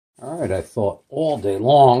All right, I thought all day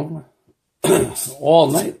long,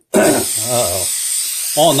 all night,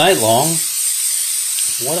 all night long,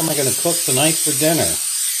 what am I going to cook tonight for dinner?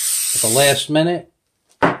 At the last minute,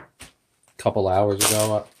 a couple hours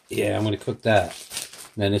ago, yeah, I'm going to cook that.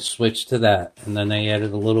 Then it switched to that, and then they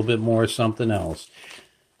added a little bit more of something else.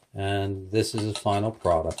 And this is the final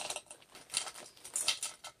product.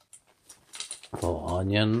 Oh,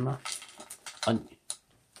 onion,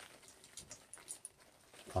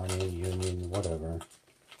 union, whatever.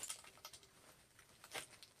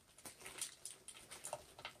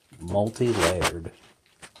 Multi-layered.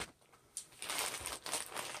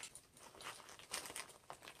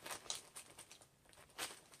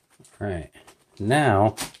 Alright,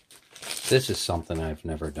 now, this is something I've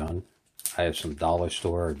never done. I have some dollar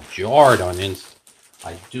store jarred onions.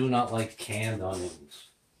 I do not like canned onions.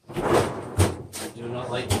 I do not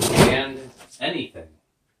like canned anything.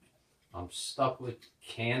 I'm stuck with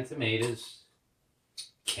canned tomatoes,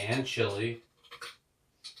 canned chili.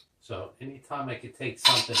 So anytime I could take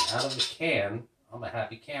something out of a can, I'm a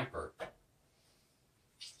happy camper.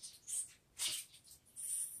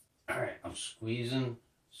 Alright, I'm squeezing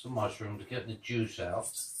some mushrooms, getting the juice out.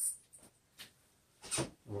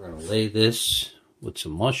 We're going to lay this with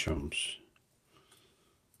some mushrooms.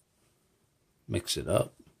 Mix it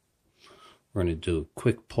up. We're going to do a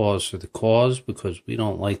quick pause for the cause because we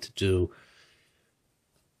don't like to do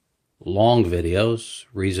long videos.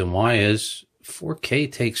 Reason why is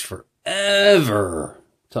 4K takes forever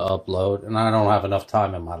to upload, and I don't have enough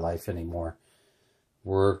time in my life anymore.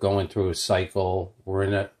 We're going through a cycle.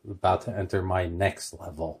 We're about to enter my next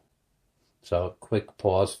level. So, quick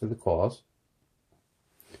pause for the cause.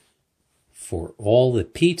 For all the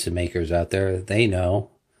pizza makers out there, they know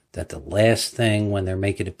that the last thing when they're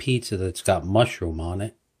making a pizza that's got mushroom on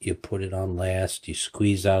it, you put it on last, you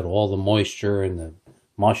squeeze out all the moisture and the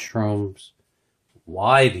mushrooms.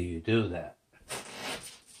 Why do you do that?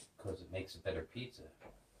 Because it makes a better pizza.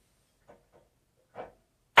 All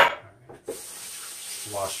right.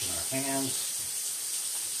 Washing our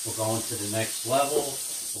hands. We're going to the next level,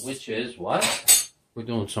 which is what? We're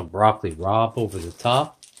doing some broccoli rabe over the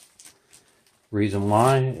top. Reason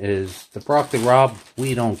why is the broccoli rabe,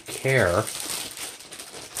 we don't care.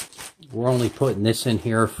 We're only putting this in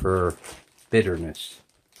here for bitterness.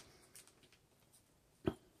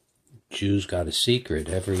 Jews got a secret.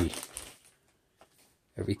 Every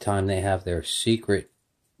time they have their secret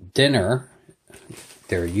dinner,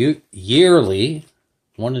 their yearly,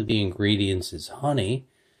 one of the ingredients is honey,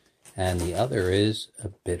 and the other is a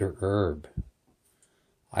bitter herb.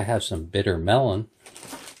 I have some bitter melon,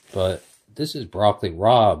 but this is broccoli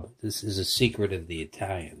rabe. This is a secret of the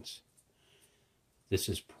Italians. This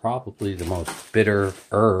is probably the most bitter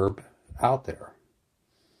herb out there.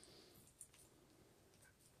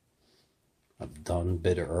 I've done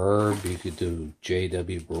bitter herb. You could do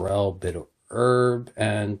J.W. Burrell bitter herb,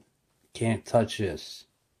 and can't touch this.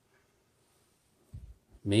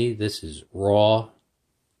 Me, this is raw,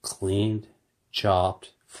 cleaned,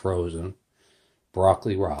 chopped, frozen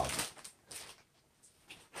broccoli rabe.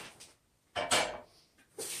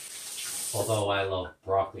 Although I love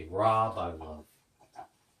broccoli rabe, I love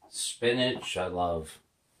spinach, I love,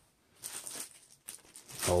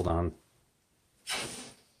 hold on,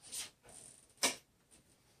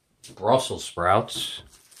 Brussels sprouts.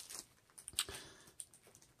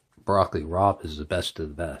 Broccoli rabe is the best of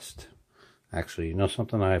the best. Actually, you know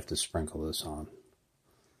something? I have to sprinkle this on.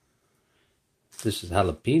 This is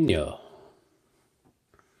jalapeno.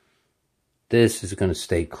 This is going to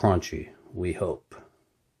stay crunchy, we hope.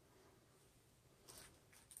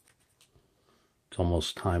 It's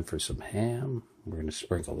almost time for some ham. We're going to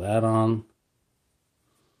sprinkle that on.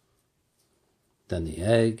 Then the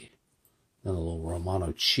egg. Then a little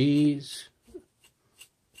Romano cheese.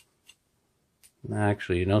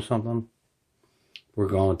 Actually, you know something? We're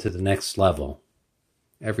going to the next level.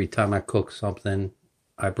 Every time I cook something,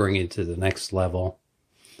 I bring it to the next level.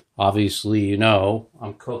 Obviously, you know,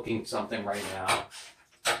 I'm cooking something right now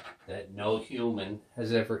that no human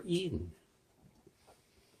has ever eaten.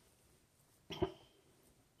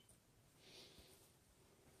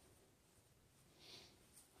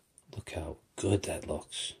 Look how good that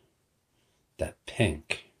looks. That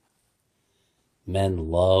pink. Men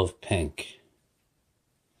love pink.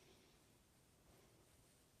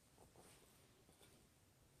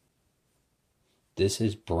 This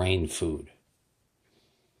is brain food.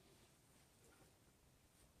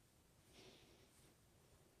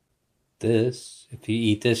 This, if you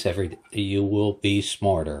eat this every day, you will be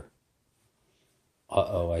smarter.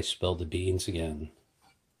 Uh-oh, I spilled the beans again.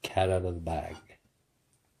 Cat out of the bag.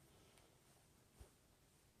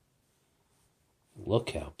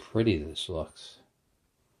 Look how pretty this looks.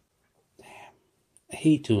 Damn. I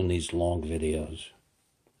hate doing these long videos.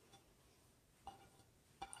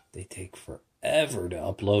 They take forever to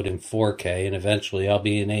upload in 4K, and eventually I'll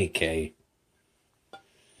be in 8K.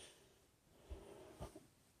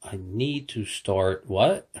 I need to start,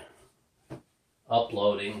 what?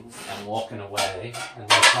 Uploading and walking away, and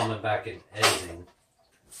then coming back and editing.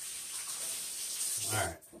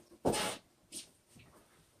 Alright.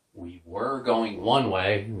 We were going one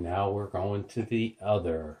way, now we're going to the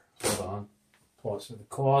other. Hold on. Pause for the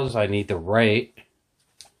cause. I need to rate.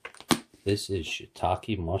 This is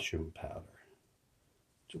shiitake mushroom powder.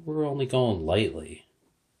 So we're only going lightly.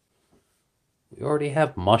 We already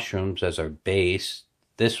have mushrooms as our base.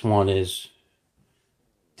 This one is,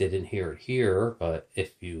 didn't hear it here, but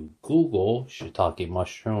if you Google shiitake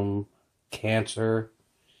mushroom cancer,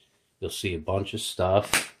 you'll see a bunch of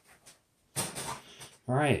stuff.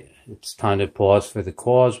 All right, it's time to pause for the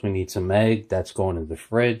cause. We need some egg. That's going in the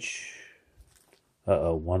fridge.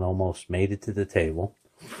 Uh-oh, one almost made it to the table.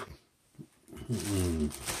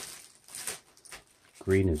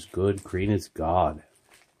 Green is good. Green is God.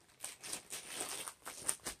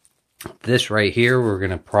 This right here, we're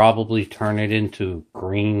going to probably turn it into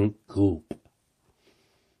green goop.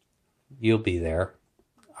 You'll be there.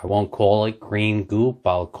 I won't call it green goop.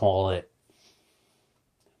 I'll call it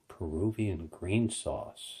Peruvian green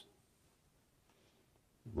sauce.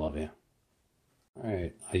 Love you.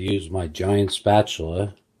 Alright, I use my giant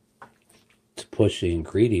spatula to push the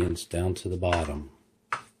ingredients down to the bottom.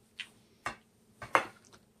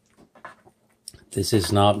 This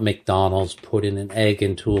is not McDonald's putting an egg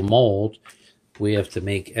into a mold. We have to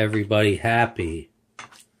make everybody happy.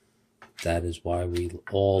 That is why we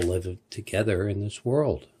all live together in this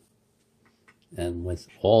world. And with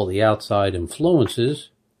all the outside influences,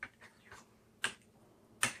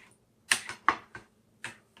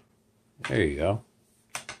 there you go.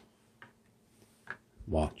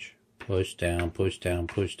 Watch. Push down, push down,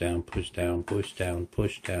 push down, push down, push down,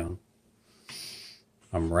 push down.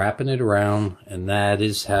 I'm wrapping it around, and that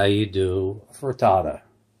is how you do frittata.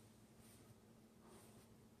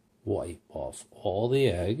 Wipe off all the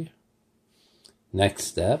egg. Next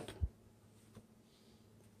step.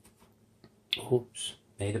 Oops,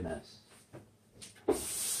 made a mess.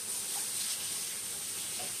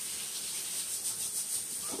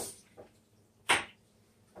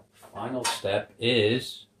 Final step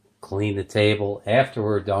is clean the table after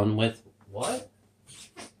we're done with what?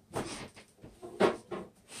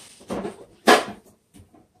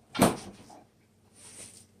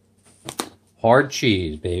 Hard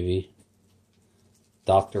cheese, baby.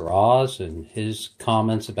 Dr. Oz and his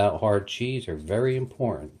comments about hard cheese are very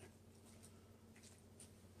important.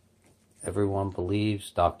 Everyone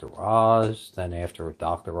believes Dr. Oz. Then after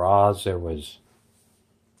Dr. Oz, there was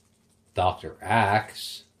Dr.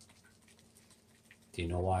 Axe. Do you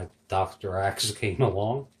know why Dr. Axe came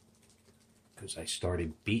along? Because I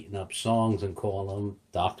started beating up songs and calling them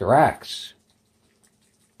Dr. Axe.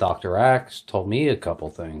 Dr. Axe told me a couple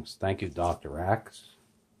things. Thank you, Dr. Axe.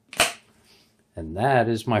 And that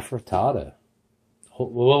is my frittata.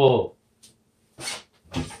 Whoa.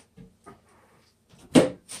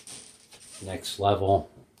 Next level,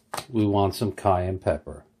 we want some cayenne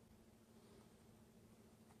pepper.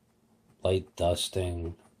 Light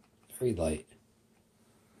dusting, very light.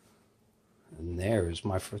 And there's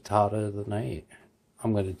my frittata of the night.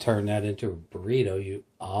 I'm going to turn that into a burrito. You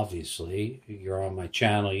obviously, you're on my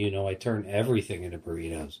channel, you know I turn everything into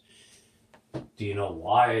burritos. Do you know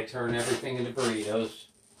why I turn everything into burritos?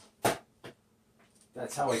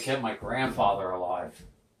 That's how I kept my grandfather alive.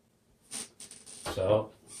 So,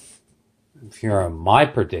 if you're in my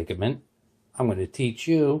predicament, I'm going to teach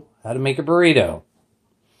you how to make a burrito.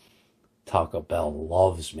 Taco Bell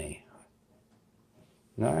loves me.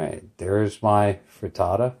 Alright, there's my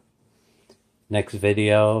frittata. Next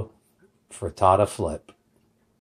video, frittata flip.